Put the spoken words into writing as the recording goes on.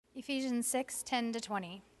Ephesians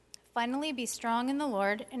 6:10-20. Finally, be strong in the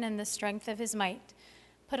Lord and in the strength of his might.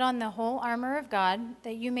 Put on the whole armor of God,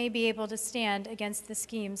 that you may be able to stand against the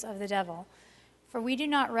schemes of the devil. For we do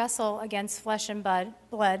not wrestle against flesh and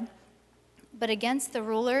blood, but against the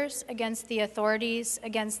rulers, against the authorities,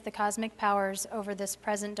 against the cosmic powers over this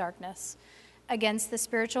present darkness, against the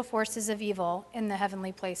spiritual forces of evil in the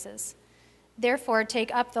heavenly places. Therefore,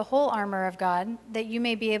 take up the whole armor of God, that you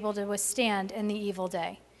may be able to withstand in the evil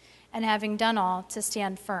day, and having done all, to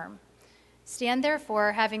stand firm. Stand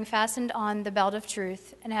therefore, having fastened on the belt of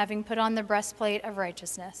truth, and having put on the breastplate of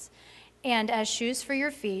righteousness, and as shoes for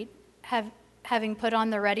your feet, having put on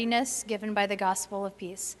the readiness given by the gospel of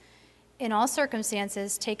peace. In all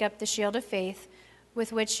circumstances, take up the shield of faith,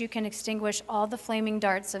 with which you can extinguish all the flaming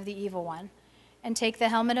darts of the evil one, and take the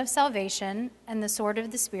helmet of salvation and the sword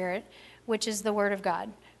of the Spirit, which is the word of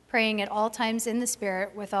God, praying at all times in the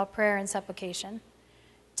Spirit with all prayer and supplication.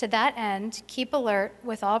 To that end, keep alert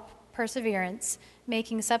with all perseverance,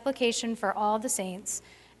 making supplication for all the saints,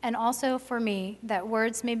 and also for me, that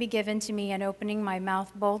words may be given to me in opening my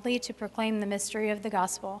mouth boldly to proclaim the mystery of the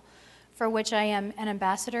gospel, for which I am an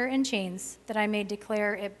ambassador in chains, that I may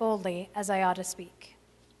declare it boldly as I ought to speak.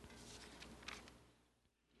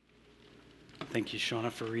 Thank you, Shauna,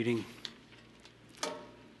 for reading.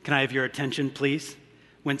 Can I have your attention, please?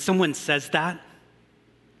 When someone says that,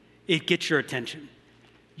 it gets your attention.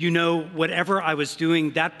 You know, whatever I was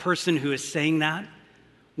doing, that person who is saying that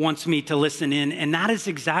wants me to listen in. And that is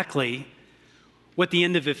exactly what the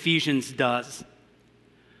end of Ephesians does.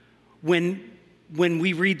 When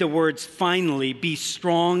we read the words, finally, be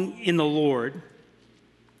strong in the Lord,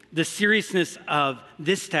 the seriousness of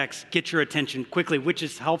this text gets your attention quickly, which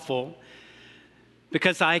is helpful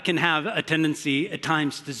because I can have a tendency at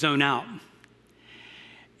times to zone out.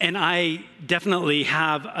 And I definitely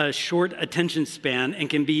have a short attention span and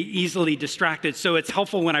can be easily distracted. So it's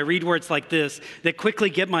helpful when I read words like this that quickly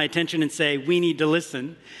get my attention and say, we need to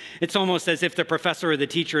listen. It's almost as if the professor or the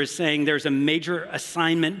teacher is saying there's a major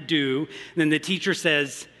assignment due. And then the teacher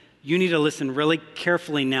says, you need to listen really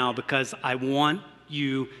carefully now because I want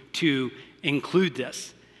you to include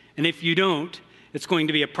this. And if you don't, it's going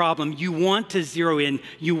to be a problem. You want to zero in.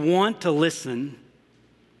 You want to listen.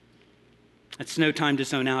 It's no time to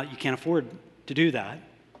zone out. You can't afford to do that.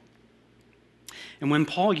 And when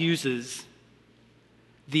Paul uses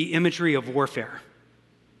the imagery of warfare,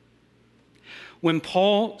 when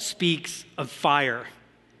Paul speaks of fire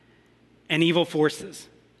and evil forces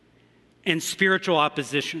and spiritual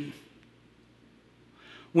opposition,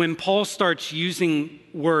 when Paul starts using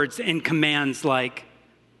words and commands like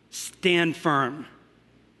stand firm,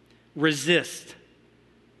 resist,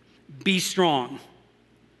 be strong,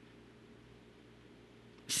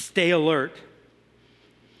 stay alert,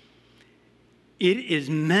 it is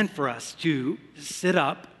meant for us to sit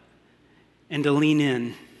up and to lean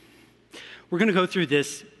in. We're going to go through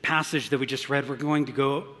this passage that we just read. We're going to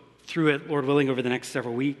go through it, Lord willing, over the next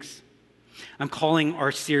several weeks. I'm calling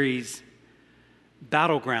our series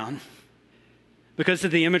Battleground because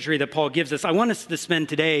of the imagery that Paul gives us. I want us to spend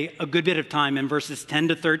today a good bit of time in verses 10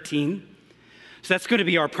 to 13. So that's going to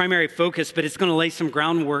be our primary focus, but it's going to lay some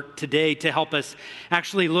groundwork today to help us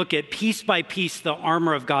actually look at piece by piece the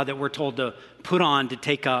armor of God that we're told to put on, to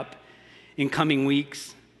take up in coming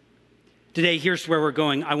weeks. Today, here's where we're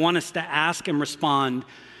going. I want us to ask and respond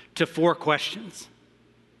to 4 questions.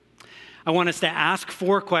 I want us to ask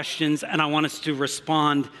 4 questions, and I want us to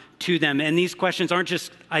respond to them. And these questions aren't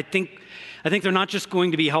just, I think they're not just going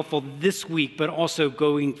to be helpful this week, but also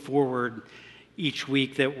going forward each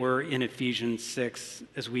week that we're in Ephesians 6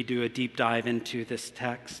 as we do a deep dive into this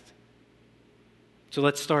text. So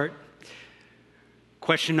let's start.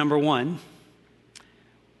 Question number 1,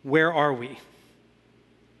 where are we?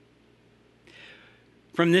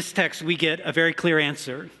 From this text, we get a very clear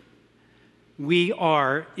answer. We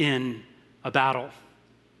are in a battle.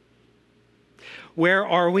 Where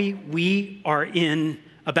are we? We are in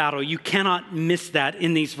a battle. You cannot miss that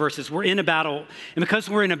in these verses. We're in a battle. And because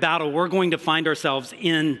we're in a battle, we're going to find ourselves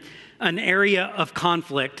in an area of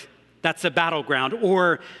conflict that's a battleground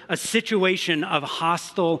or a situation of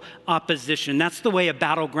hostile opposition. That's the way a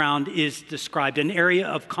battleground is described, an area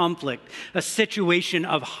of conflict, a situation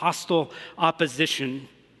of hostile opposition.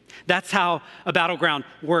 That's how a battleground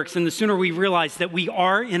works. And the sooner we realize that we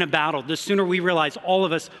are in a battle, the sooner we realize all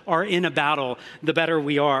of us are in a battle, the better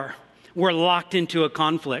we are. We're locked into a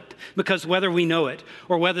conflict because whether we know it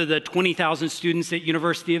or whether the 20,000 students at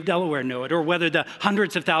University of Delaware know it or whether the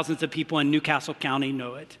hundreds of thousands of people in Newcastle County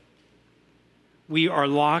know it, we are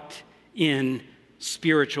locked in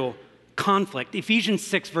spiritual conflict. Ephesians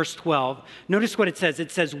 6, verse 12. Notice what it says.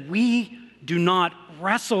 It says, we do not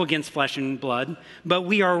wrestle against flesh and blood, but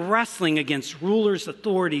we are wrestling against rulers,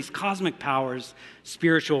 authorities, cosmic powers,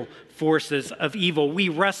 spiritual forces of evil. We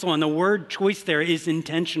wrestle, and the word choice there is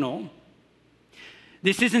intentional.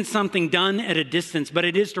 This isn't something done at a distance, but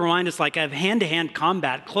it is to remind us like of hand-to-hand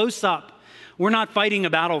combat, close up. We're not fighting a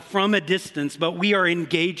battle from a distance, but we are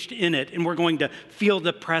engaged in it, and we're going to feel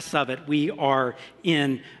the press of it. We are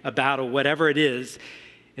in a battle, whatever it is.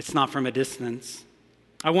 It's not from a distance.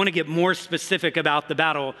 I want to get more specific about the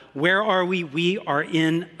battle. Where are we? We are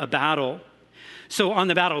in a battle. So on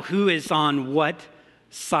the battle, who is on what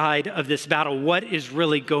side of this battle? What is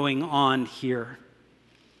really going on here?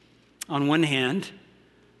 On one hand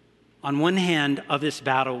of this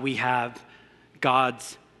battle, we have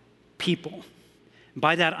God's people.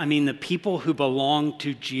 By that, I mean the people who belong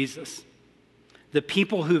to Jesus, the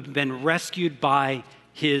people who've been rescued by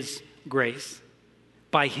his grace,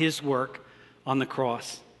 by his work on the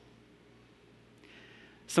cross.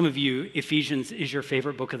 Some of you, Ephesians is your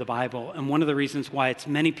favorite book of the Bible, and one of the reasons why it's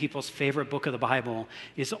many people's favorite book of the Bible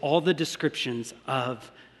is all the descriptions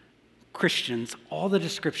of Christians, all the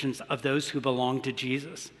descriptions of those who belong to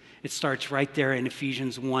Jesus. It starts right there in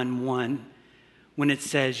Ephesians 1:1 when it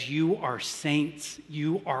says, you are saints,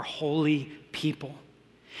 you are holy people.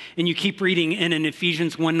 And you keep reading, and in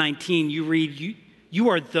Ephesians 1:19, you read, you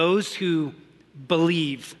are those who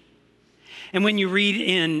believe. And when you read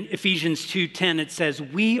in Ephesians 2:10, it says,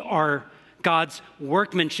 we are God's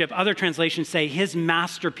workmanship. Other translations say his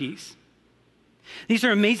masterpiece. These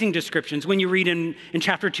are amazing descriptions. When you read in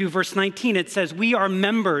chapter 2, verse 19, it says, we are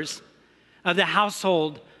members of the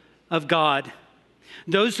household of God.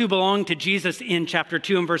 Those who belong to Jesus in chapter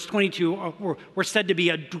 2 and verse 22 were said to be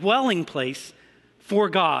a dwelling place for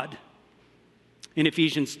God. In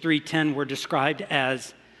Ephesians 3:10, we're described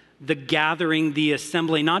as the gathering, the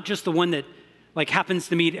assembly, not just the one that like happens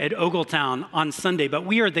to meet at Ogletown on Sunday, but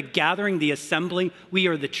we are the gathering, the assembly. We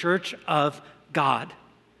are the church of God.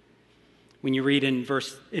 When you read in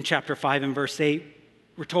chapter 5 and verse 8,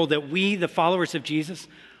 we're told that we, the followers of Jesus,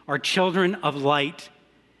 are children of light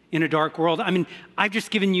in a dark world. I mean, I've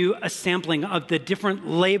just given you a sampling of the different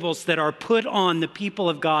labels that are put on the people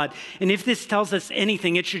of God. And if this tells us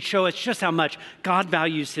anything, it should show us just how much God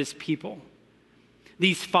values his people.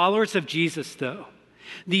 These followers of Jesus, though,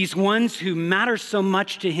 these ones who matter so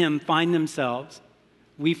much to him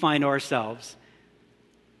we find ourselves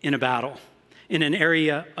in a battle, in an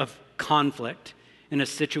area of conflict, in a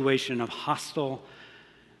situation of hostile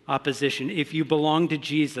opposition. If you belong to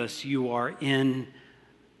Jesus, you are in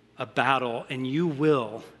a battle, and you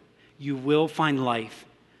will find life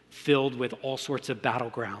filled with all sorts of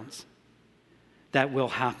battlegrounds. That will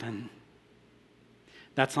happen.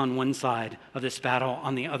 That's on one side of this battle.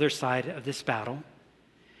 On the other side of this battle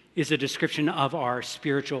is a description of our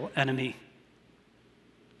spiritual enemy.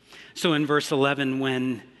 So in verse 11,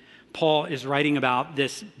 when Paul is writing about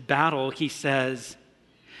this battle, he says,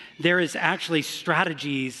 there is actually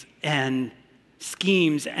strategies and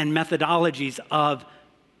schemes and methodologies of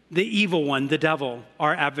the evil one, the devil,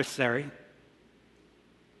 our adversary.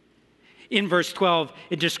 In verse 12,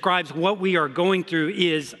 it describes what we are going through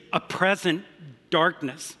is a present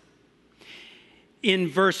darkness. In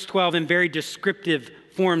verse 12, in very descriptive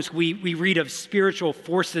forms, we read of spiritual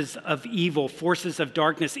forces of evil, forces of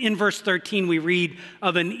darkness. In verse 13, we read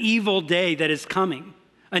of an evil day that is coming,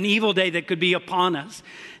 an evil day that could be upon us.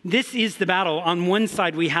 This is the battle. On one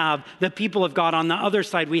side, we have the people of God. On the other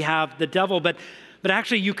side, we have the devil. But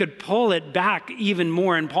actually, you could pull it back even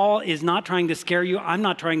more. And Paul is not trying to scare you. I'm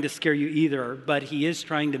not trying to scare you either. But he is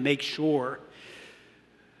trying to make sure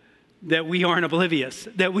that we aren't oblivious,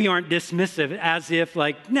 that we aren't dismissive, as if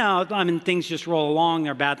like, no, I mean, things just roll along.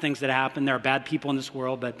 There are bad things that happen. There are bad people in this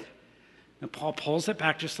world. But Paul pulls it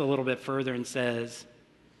back just a little bit further and says,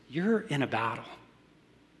 you're in a battle.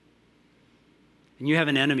 And you have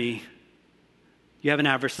an enemy. You have an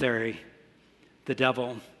adversary, the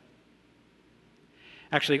devil.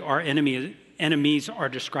 Actually, our enemies are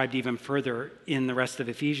described even further in the rest of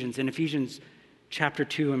Ephesians. In Ephesians chapter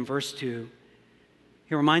 2 and verse 2,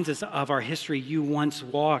 he reminds us of our history. You once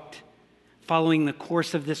walked following the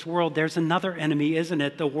course of this world. There's another enemy, isn't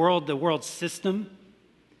it? The world system.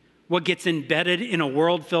 What gets embedded in a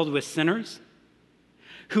world filled with sinners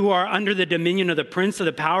who are under the dominion of the prince of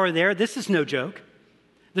the power there. This is no joke.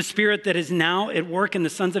 The spirit that is now at work in the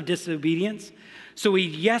sons of disobedience. So we,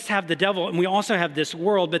 yes, have the devil, and we also have this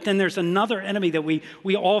world, but then there's another enemy that we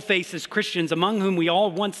all face as Christians, among whom we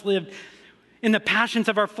all once lived in the passions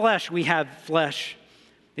of our flesh. We have flesh.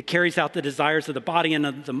 It carries out the desires of the body and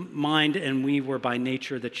of the mind, and we were by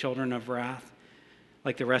nature the children of wrath,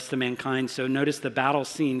 like the rest of mankind. So notice the battle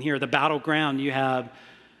scene here, the battleground. You have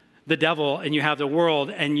the devil, and you have the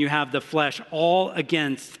world, and you have the flesh, all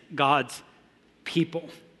against God's people.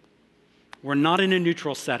 We're not in a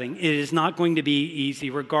neutral setting. It is not going to be easy,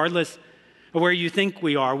 regardless of where you think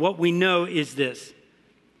we are. What we know is this.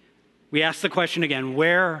 We ask the question again,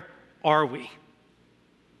 where are we?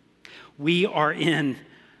 We are in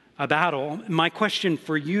a battle. My question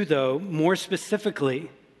for you, though, more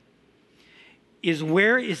specifically, is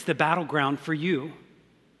where is the battleground for you?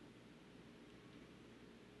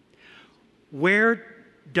 Where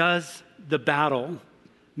does the battle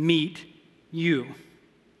meet you?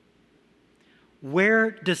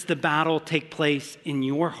 Where does the battle take place in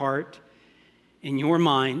your heart, in your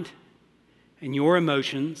mind, in your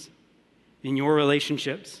emotions, in your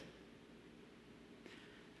relationships?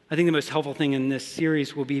 I think the most helpful thing in this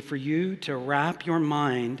series will be for you to wrap your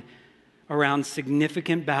mind around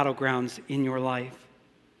significant battlegrounds in your life,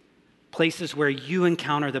 places where you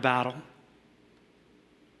encounter the battle,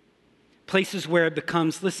 places where it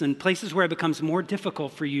becomes more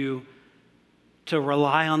difficult for you to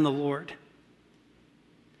rely on the Lord,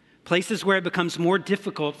 places where it becomes more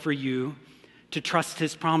difficult for you to trust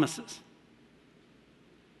His promises,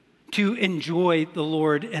 to enjoy the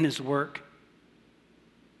Lord and His work,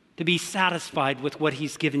 to be satisfied with what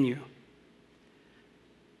He's given you.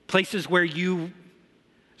 Places where you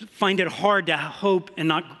find it hard to hope and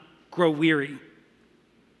not grow weary.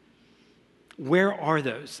 Where are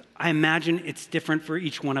those? I imagine it's different for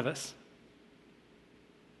each one of us.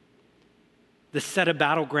 The set of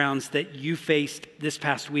battlegrounds that you faced this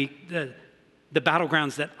past week, the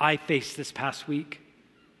battlegrounds that I faced this past week.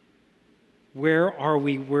 Where are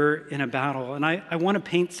we? We're in a battle. And I want to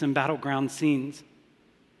paint some battleground scenes.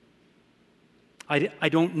 I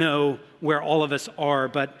don't know where all of us are,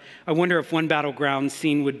 but I wonder if one battleground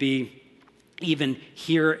scene would be even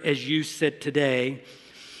here as you sit today.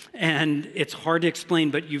 And it's hard to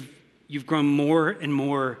explain, but you've grown more and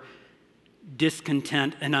more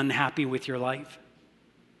discontent and unhappy with your life.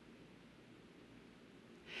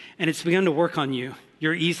 And it's begun to work on you.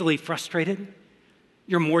 You're easily frustrated.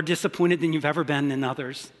 You're more disappointed than you've ever been in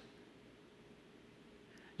others.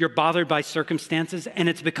 You're bothered by circumstances, and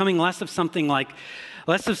it's becoming less of something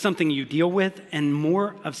you deal with and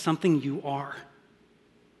more of something you are.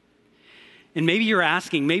 And maybe you're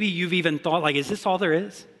asking, maybe you've even thought, is this all there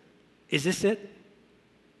is? Is this it?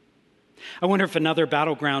 I wonder if another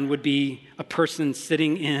battleground would be a person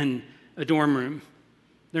sitting in a dorm room.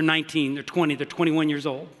 They're 19, they're 20, they're 21 years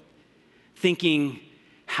old, thinking,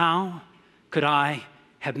 how could I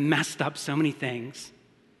have messed up so many things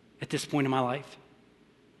at this point in my life?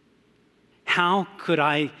 How could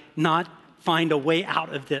I not find a way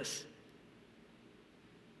out of this?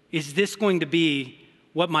 Is this going to be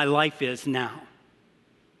what my life is now?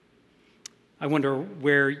 I wonder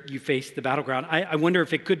where you face the battleground. I wonder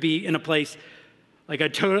if it could be in a place, like a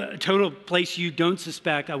total place you don't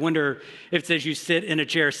suspect. I wonder if it's as you sit in a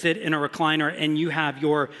chair, sit in a recliner, and you have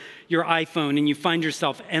your iPhone, and you find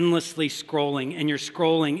yourself endlessly scrolling, and you're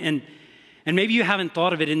scrolling, and maybe you haven't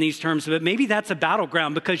thought of it in these terms, but maybe that's a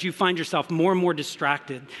battleground because you find yourself more and more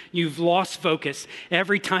distracted. You've lost focus.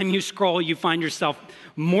 Every time you scroll, you find yourself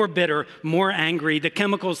more bitter, more angry. The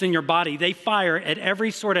chemicals in your body, they fire at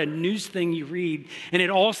every sort of news thing you read, and it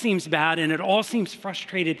all seems bad, and it all seems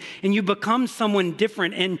frustrated, and you become someone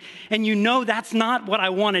different, and you know that's not what I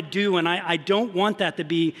want to do, and I don't want that to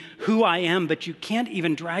be who I am, but you can't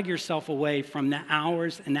even drag yourself away from the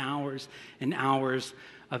hours and hours and hours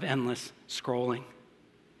of endless scrolling.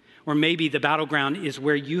 Or maybe the battleground is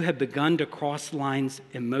where you have begun to cross lines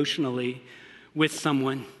emotionally with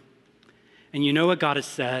someone. And you know what God has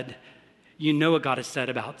said. You know what God has said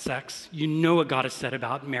about sex. You know what God has said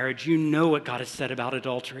about marriage. You know what God has said about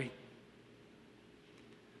adultery.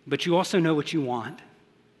 But you also know what you want.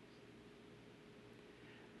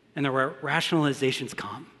 And the rationalizations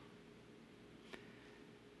come.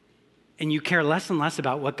 And you care less and less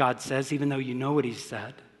about what God says, even though you know what He's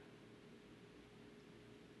said.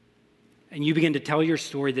 And you begin to tell your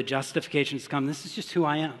story, the justifications come. This is just who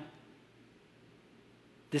I am.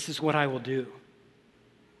 This is what I will do.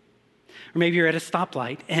 Or maybe you're at a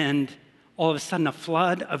stoplight and all of a sudden a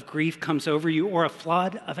flood of grief comes over you, or a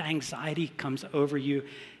flood of anxiety comes over you,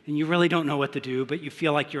 and you really don't know what to do, but you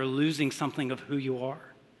feel like you're losing something of who you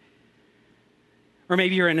are. Or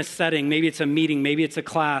maybe you're in a setting, maybe it's a meeting, maybe it's a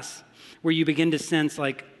class, where you begin to sense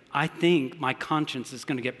I think my conscience is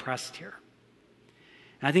going to get pressed here.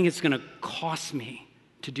 And I think it's going to cost me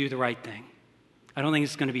to do the right thing. I don't think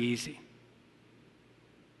it's going to be easy.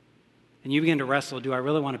 And you begin to wrestle, do I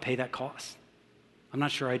really want to pay that cost? I'm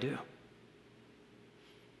not sure I do.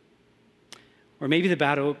 Or maybe the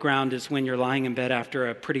battleground is when you're lying in bed after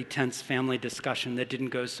a pretty tense family discussion that didn't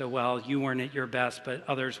go so well. You weren't at your best, but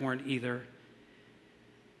others weren't either.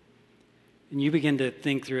 And you begin to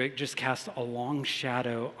think through it, just cast a long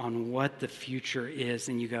shadow on what the future is,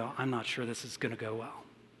 and you go, I'm not sure this is going to go well.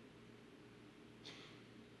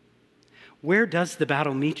 Where does the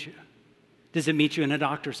battle meet you? Does it meet you in a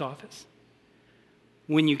doctor's office?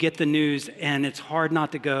 When you get the news and it's hard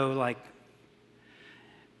not to go like,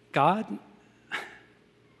 God,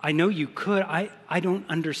 I know you could. I don't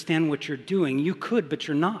understand what you're doing. You could, but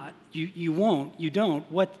you're not. You won't. You don't.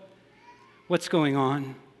 What's going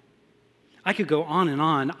on? I could go on and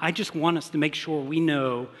on. I just want us to make sure we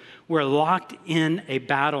know we're locked in a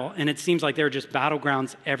battle, and it seems like there are just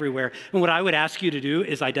battlegrounds everywhere. And what I would ask you to do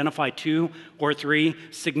is identify 2 or 3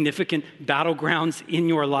 significant battlegrounds in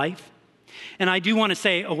your life. And I do want to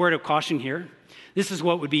say a word of caution here. This is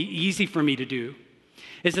what would be easy for me to do.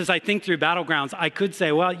 Is as I think through battlegrounds, I could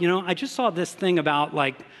say, well, I just saw this thing about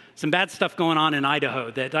like some bad stuff going on in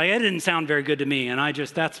Idaho that it didn't sound very good to me, and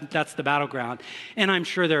that's the battleground. And I'm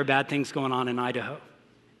sure there are bad things going on in Idaho,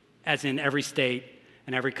 as in every state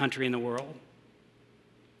and every country in the world.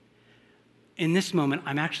 In this moment,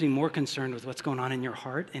 I'm actually more concerned with what's going on in your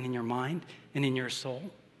heart and in your mind and in your soul,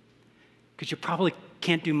 because you probably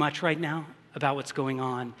can't do much right now about what's going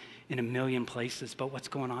on in a million places, but what's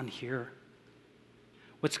going on here?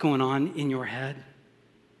 What's going on in your head?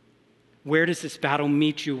 Where does this battle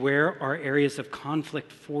meet you? Where are areas of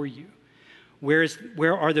conflict for you?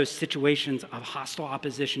 Where are those situations of hostile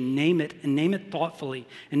opposition? Name it, and name it thoughtfully,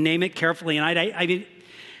 and name it carefully. And I'd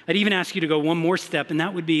even ask you to go one more step, and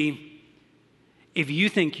that would be, if you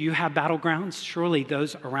think you have battlegrounds, surely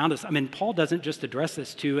those around us. I mean, Paul doesn't just address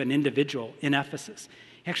this to an individual in Ephesus.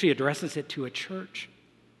 He actually addresses it to a church.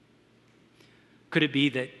 Could it be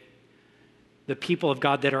that the people of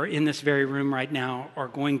God that are in this very room right now are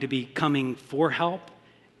going to be coming for help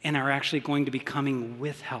and are actually going to be coming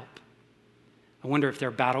with help? I wonder if there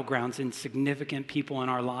are battlegrounds in significant people in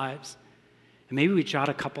our lives. And maybe we jot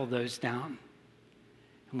a couple of those down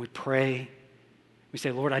and we pray. We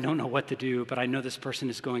say, Lord, I don't know what to do, but I know this person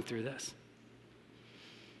is going through this.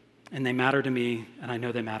 And they matter to me, and I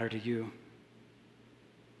know they matter to you.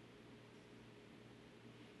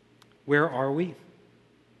 Where are we?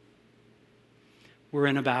 We're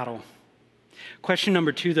in a battle. Question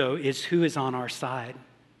number 2, though, is who is on our side?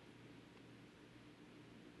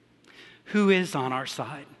 Who is on our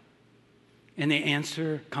side? And the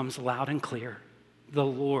answer comes loud and clear. The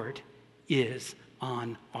Lord is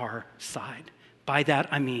on our side. By that,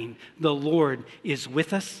 I mean the Lord is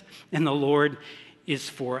with us and the Lord is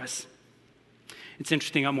for us. It's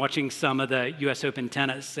interesting, I'm watching some of the U.S. Open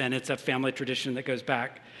tennis, and it's a family tradition that goes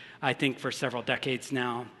back, I think, for several decades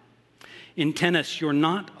now. In tennis, you're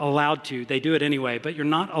not allowed to, they do it anyway, but you're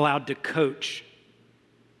not allowed to coach.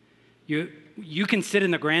 You can sit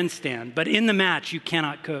in the grandstand, but in the match, you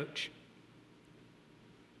cannot coach.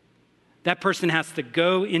 That person has to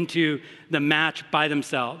go into the match by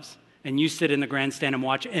themselves, and you sit in the grandstand and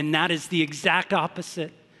watch. And that is the exact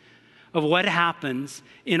opposite of what happens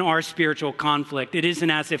in our spiritual conflict. It isn't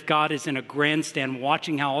as if God is in a grandstand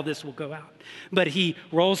watching how all this will go out, but he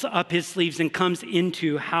rolls up his sleeves and comes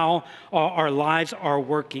into how our lives are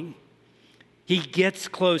working. He gets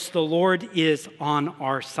close. The Lord is on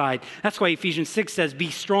our side. That's why Ephesians 6 says, be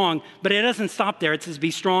strong, but it doesn't stop there. It says,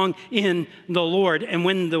 be strong in the Lord. And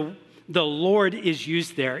when the Lord is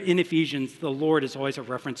used there in Ephesians, the Lord is always a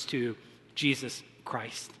reference to Jesus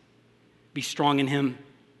Christ. Be strong in him.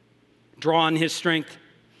 Draw on his strength.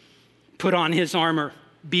 Put on his armor.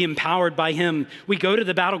 Be empowered by him. We go to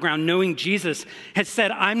the battleground knowing Jesus has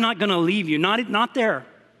said, I'm not going to leave you. Not there.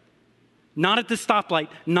 Not at the stoplight.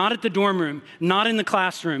 Not at the dorm room. Not in the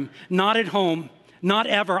classroom. Not at home. Not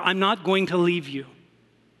ever. I'm not going to leave you.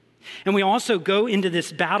 And we also go into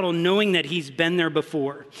this battle knowing that he's been there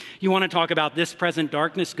before. You want to talk about this present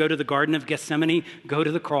darkness? Go to the Garden of Gethsemane. Go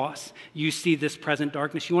to the cross. You see this present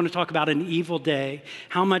darkness. You want to talk about an evil day?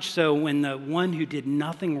 How much so when the one who did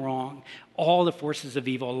nothing wrong, all the forces of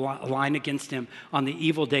evil align against him on the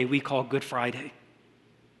evil day we call Good Friday.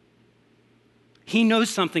 He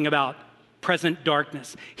knows something about present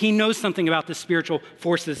darkness. He knows something about the spiritual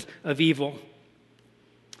forces of evil.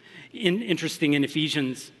 Interesting in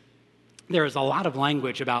Ephesians, there is a lot of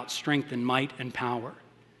language about strength and might and power.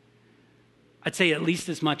 I'd say at least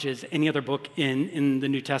as much as any other book in the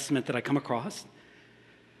New Testament that I come across.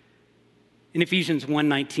 In Ephesians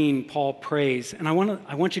 1:19, Paul prays, and I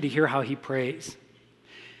want you to hear how he prays.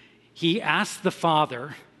 He asks the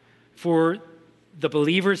Father for the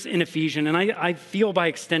believers in Ephesians, and I feel by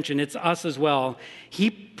extension it's us as well. He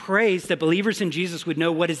prays that believers in Jesus would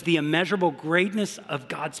know what is the immeasurable greatness of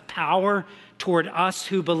God's power toward us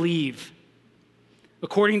who believe.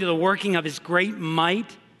 According to the working of his great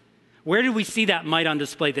might. Where did we see that might on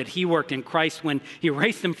display that he worked in Christ when he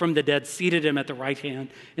raised him from the dead, seated him at the right hand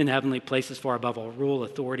in the heavenly places far above all rule,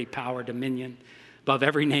 authority, power, dominion, above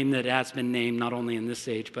every name that has been named, not only in this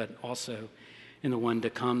age, but also in the one to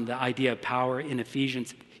come. The idea of power in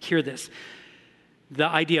Ephesians, hear this. The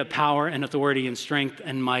idea of power and authority and strength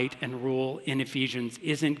and might and rule in Ephesians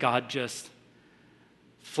isn't God just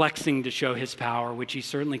flexing to show his power, which he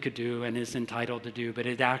certainly could do and is entitled to do, but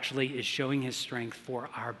it actually is showing his strength for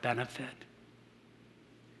our benefit.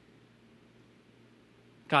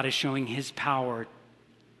 God is showing his power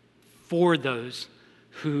for those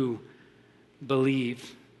who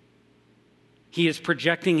believe. He is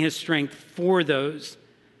projecting his strength for those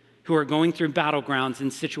who are going through battlegrounds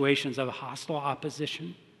in situations of hostile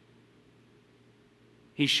opposition.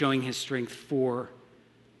 He's showing his strength for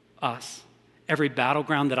us. Every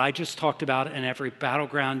battleground that I just talked about and every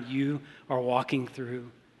battleground you are walking through,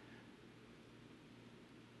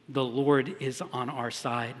 the Lord is on our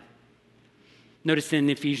side. Notice in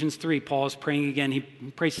Ephesians 3, Paul is praying again. He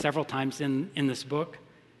prays several times in this book.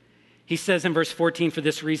 He says in verse 14, for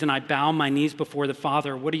this reason I bow my knees before the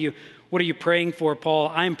Father. What are you praying for, Paul?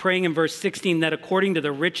 I am praying in verse 16 that according to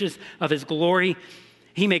the riches of his glory,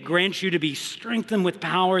 he may grant you to be strengthened with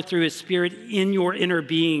power through his Spirit in your inner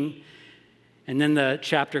being. And then the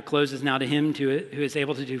chapter closes, now to him who is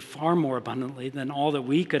able to do far more abundantly than all that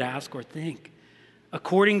we could ask or think.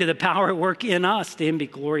 According to the power at work in us, to him be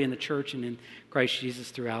glory in the church and in Christ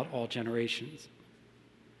Jesus throughout all generations,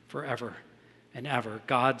 forever and ever.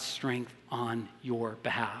 God's strength on your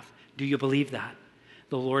behalf. Do you believe that?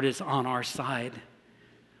 The Lord is on our side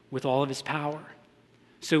with all of his power.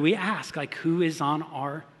 So we ask, who is on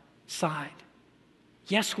our side?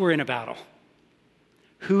 Yes, we're in a battle.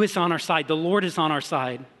 Who is on our side? The Lord is on our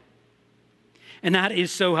side. And that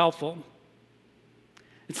is so helpful.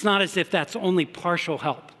 It's not as if that's only partial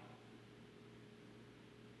help.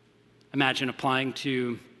 Imagine applying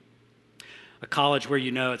to a college where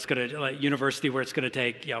it's going to, like university where it's going to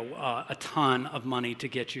take a ton of money to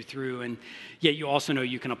get you through, and yet you also know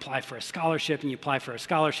you can apply for a scholarship, and you apply for a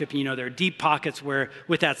scholarship, and there are deep pockets where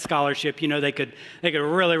with that scholarship, they could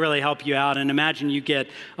really, really help you out. And imagine you get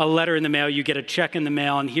a letter in the mail, you get a check in the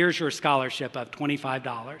mail, and here's your scholarship of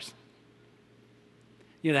 $25.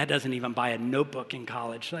 That doesn't even buy a notebook in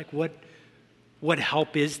college. What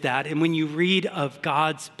help is that? And when you read of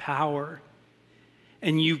God's power,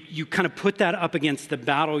 and you kind of put that up against the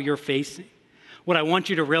battle you're facing, what I want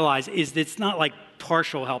you to realize is that it's not like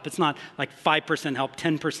partial help. It's not like 5% help,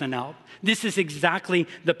 10% help. This is exactly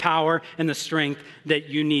the power and the strength that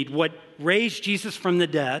you need. What raised Jesus from the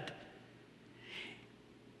dead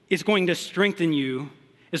is going to strengthen you,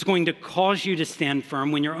 is going to cause you to stand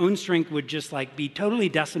firm when your own strength would just be totally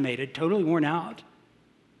decimated, totally worn out.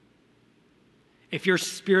 If your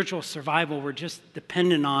spiritual survival were just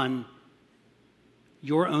dependent on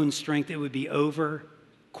your own strength, it would be over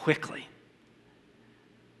quickly.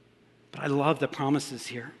 But I love the promises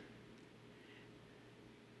here.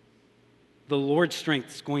 The Lord's strength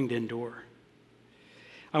is going to endure.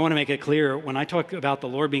 I want to make it clear, when I talk about the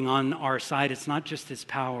Lord being on our side, it's not just his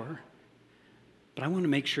power, but I want to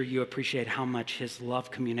make sure you appreciate how much his love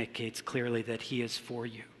communicates clearly that he is for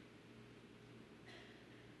you.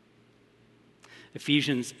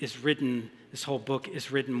 Ephesians is written, this whole book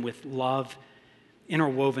is written with love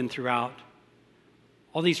interwoven throughout.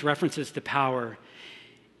 All these references to power.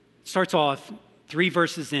 It starts off 3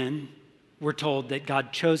 verses in, we're told that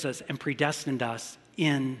God chose us and predestined us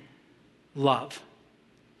in love.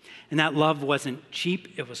 And that love wasn't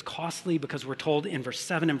cheap, it was costly, because we're told in verse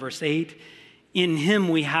 7 and verse 8, in him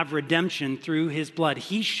we have redemption through his blood.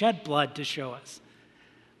 He shed blood to show us,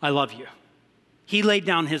 I love you. He laid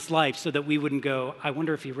down his life so that we wouldn't go, I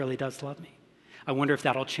wonder if he really does love me. I wonder if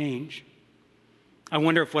that'll change. I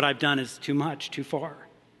wonder if what I've done is too much, too far.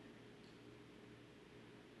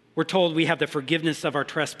 We're told we have the forgiveness of our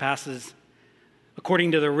trespasses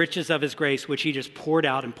according to the riches of his grace, which he just poured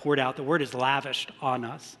out and poured out. The word is lavished on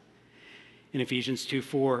us in Ephesians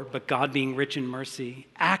 2:4. But God, being rich in mercy,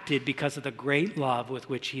 acted because of the great love with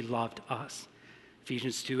which he loved us.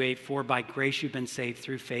 Ephesians 2:8, for by grace you've been saved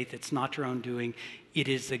through faith. It's not your own doing. It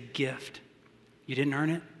is a gift. You didn't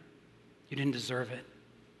earn it. You didn't deserve it.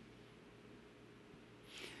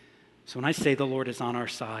 So when I say the Lord is on our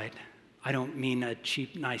side, I don't mean a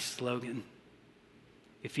cheap, nice slogan.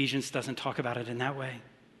 Ephesians doesn't talk about it in that way.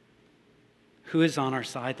 Who is on our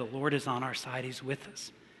side? The Lord is on our side. He's with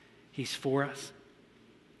us. He's for us.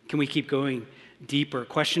 Can we keep going deeper?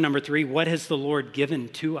 Question number 3, what has the Lord given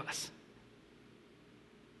to us?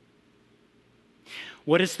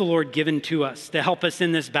 What has the Lord given to us to help us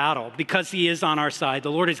in this battle? Because he is on our side,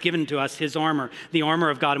 the Lord has given to us his armor, the armor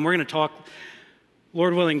of God. And we're going to talk,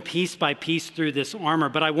 Lord willing, piece by piece through this armor.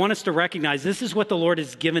 But I want us to recognize this is what the Lord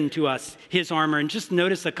has given to us, his armor. And just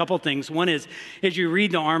notice a couple things. One is, as you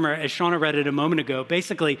read the armor, as Shauna read it a moment ago,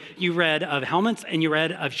 basically you read of helmets and you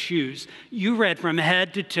read of shoes. You read from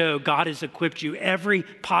head to toe, God has equipped you every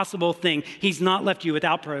possible thing. He's not left you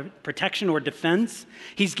without protection or defense.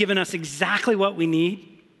 He's given us exactly what we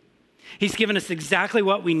need. He's given us exactly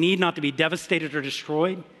what we need not to be devastated or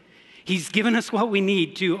destroyed. He's given us what we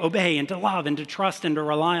need to obey and to love and to trust and to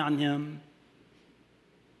rely on him.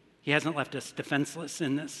 He hasn't left us defenseless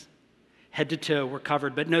in this. Head to toe, we're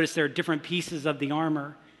covered. But notice there are different pieces of the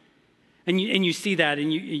armor. And you see that,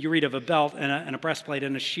 and you read of a belt and a breastplate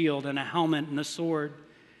and a shield and a helmet and a sword.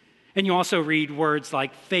 And you also read words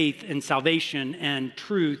like faith and salvation and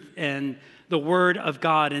truth and the word of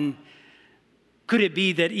God. And could it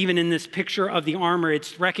be that even in this picture of the armor,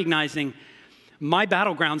 it's recognizing my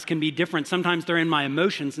battlegrounds can be different. Sometimes they're in my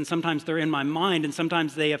emotions, and sometimes they're in my mind, and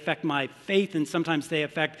sometimes they affect my faith, and sometimes they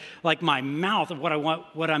affect like my mouth of what I want,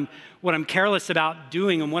 what I'm careless about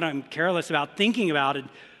doing, and what I'm careless about thinking about. And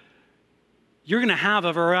you're going to have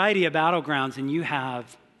a variety of battlegrounds, and you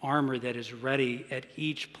have armor that is ready at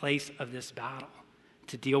each place of this battle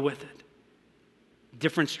to deal with it.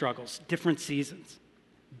 Different struggles, different seasons,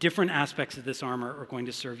 different aspects of this armor are going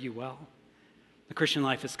to serve you well. The Christian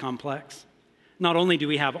life is complex. Not only do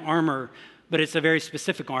we have armor, but it's a very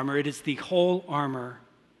specific armor. It is the whole armor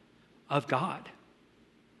of God.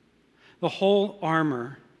 The whole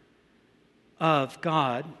armor of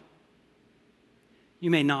God. You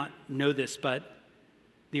may not know this, but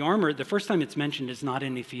the armor, the first time it's mentioned is not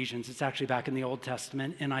in Ephesians. It's actually back in the Old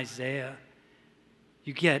Testament in Isaiah.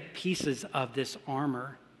 You get pieces of this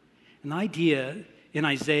armor. And the idea in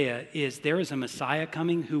Isaiah is there is a Messiah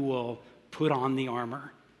coming who will put on the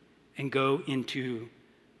armor and go into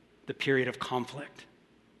the period of conflict.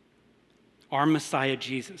 Our Messiah,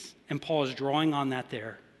 Jesus. And Paul is drawing on that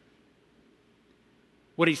there.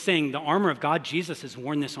 What he's saying, the armor of God, Jesus has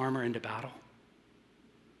worn this armor into battle.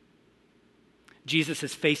 Jesus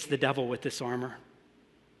has faced the devil with this armor.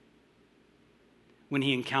 When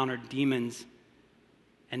he encountered demons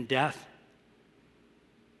and death,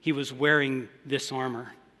 he was wearing this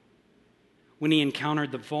armor. When he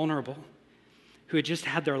encountered the vulnerable, who had just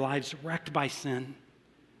had their lives wrecked by sin,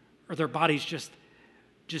 or their bodies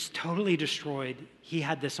just totally destroyed, he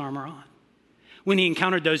had this armor on. When he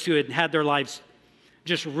encountered those who had had their lives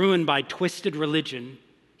just ruined by twisted religion,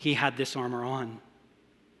 he had this armor on.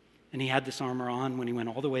 And he had this armor on when he went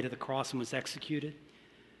all the way to the cross and was executed.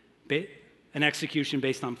 An execution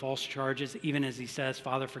based on false charges, even as he says,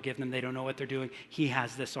 Father, forgive them, they don't know what they're doing. He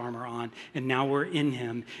has this armor on, and now we're in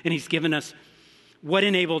him. And he's given us what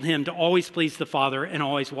enabled him to always please the Father and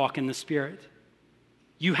always walk in the Spirit.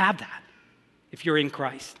 You have that if you're in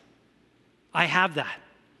Christ. I have that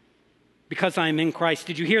because I am in Christ.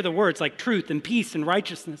 Did you hear the words like truth and peace and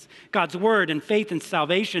righteousness, God's word and faith and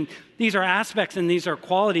salvation? These are aspects and these are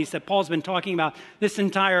qualities that Paul's been talking about this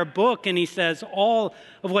entire book. And he says all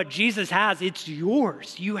of what Jesus has, it's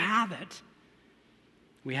yours. You have it.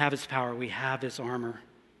 We have his power. We have his armor.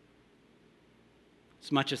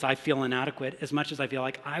 As much as I feel inadequate, as much as I feel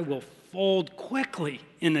like I will fold quickly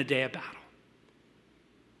in the day of battle,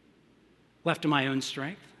 left to my own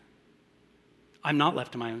strength, I'm not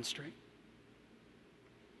left to my own strength.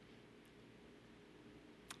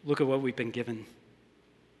 Look at what we've been given.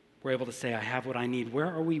 We're able to say, I have what I need. Where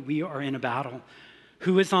are we? We are in a battle.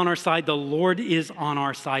 Who is on our side? The Lord is on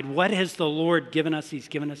our side. What has the Lord given us? He's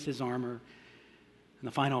given us his armor. And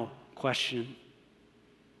the final question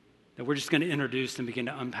that we're just going to introduce and begin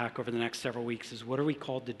to unpack over the next several weeks is, what are we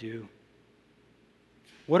called to do?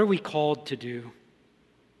 What are we called to do?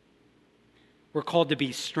 We're called to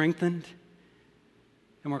be strengthened,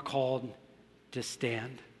 and we're called to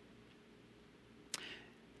stand.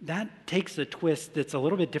 That takes a twist that's a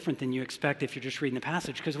little bit different than you expect if you're just reading the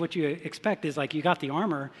passage, because what you expect is like, you got the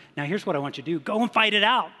armor, now here's what I want you to do. Go and fight it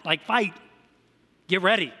out. Like, fight. Get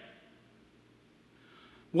ready.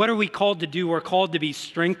 What are we called to do? We're called to be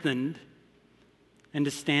strengthened and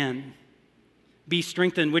to stand. Be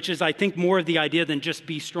strengthened, which is, I think, more of the idea than just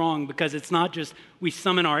be strong, because it's not just we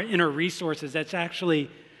summon our inner resources. That's actually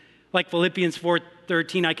like Philippians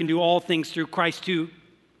 4:13, I can do all things through Christ who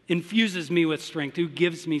infuses me with strength, who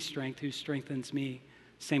gives me strength, who strengthens me.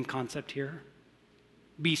 Same concept here.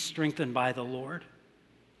 Be strengthened by the Lord.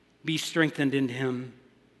 Be strengthened in him.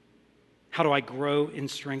 How do I grow in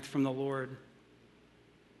strength from the Lord?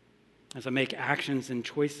 As I make actions and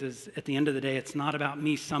choices, at the end of the day, it's not about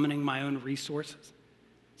me summoning my own resources.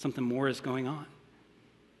 Something more is going on.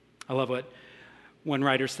 I love what one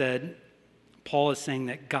writer said. Paul is saying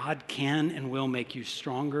that God can and will make you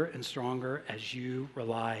stronger and stronger as you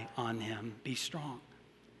rely on him. Be strong.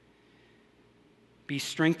 Be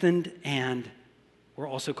strengthened, and we're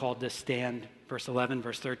also called to stand. Verse 11,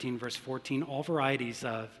 verse 13, verse 14, all varieties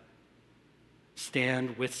of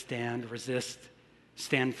stand, withstand, resist,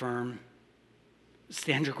 stand firm,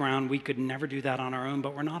 stand your ground. We could never do that on our own,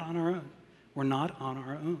 but we're not on our own. We're not on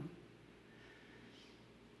our own.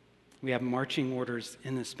 We have marching orders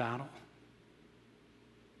in this battle.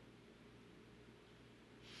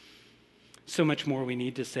 So much more we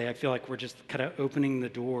need to say. I feel like we're just kind of opening the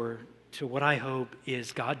door to what I hope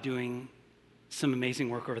is God doing some amazing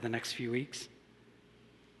work over the next few weeks.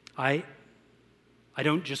 I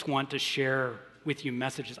don't just want to share with you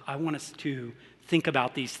messages. I want us to think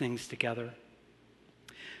about these things together.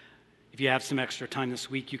 If you have some extra time this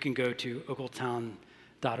week, you can go to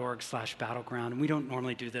ogletown.org/battleground. And we don't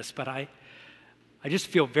normally do this, but I just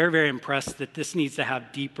feel very, very impressed that this needs to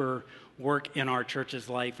have deeper work in our church's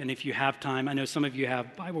life. And if you have time, I know some of you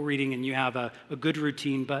have Bible reading and you have a good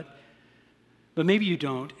routine, but maybe you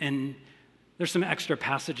don't. And there's some extra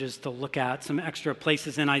passages to look at, some extra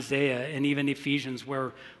places in Isaiah and even Ephesians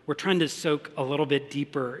where we're trying to soak a little bit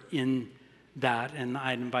deeper in that. And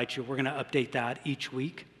I'd invite you, we're going to update that each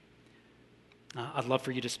week. I'd love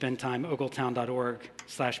for you to spend time,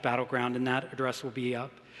 ogletown.org/battleground, and that address will be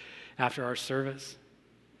up after our service.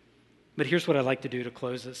 But here's what I'd like to do to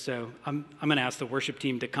close this. So I'm going to ask the worship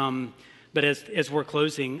team to come. But as we're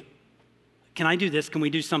closing, can I do this? Can we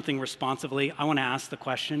do something responsively? I want to ask the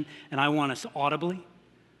question, and I want us audibly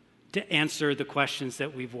to answer the questions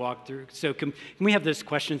that we've walked through. So can we have those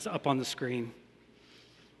questions up on the screen?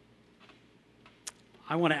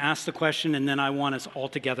 I want to ask the question, and then I want us all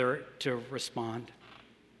together to respond.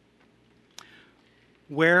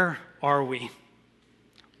 Where are we?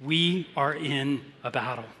 We are in a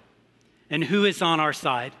battle. And who is on our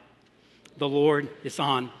side? The Lord is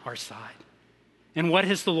on our side. And what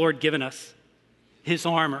has the Lord given us? His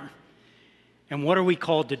armor. And what are we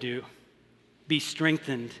called to do? Be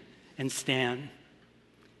strengthened and stand.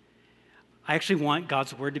 I actually want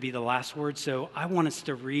God's word to be the last word, so I want us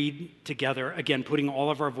to read together, again, putting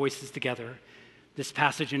all of our voices together, this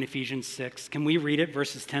passage in Ephesians 6. Can we read it,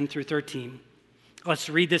 verses 10 through 13? Let's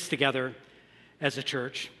read this together as a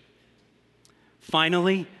church.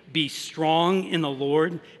 Finally, be strong in the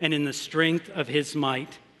Lord and in the strength of his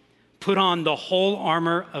might. Put on the whole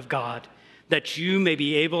armor of God, that you may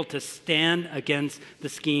be able to stand against the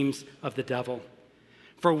schemes of the devil.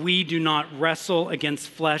 For we do not wrestle against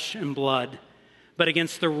flesh and blood, but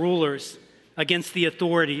against the rulers, against the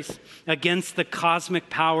authorities, against the cosmic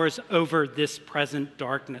powers over this present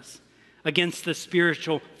darkness, against the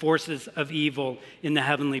spiritual forces of evil in the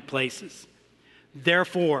heavenly places.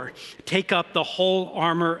 Therefore, take up the whole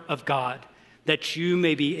armor of God, that you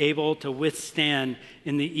may be able to withstand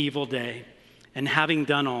in the evil day, and having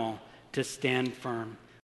done all, to stand firm.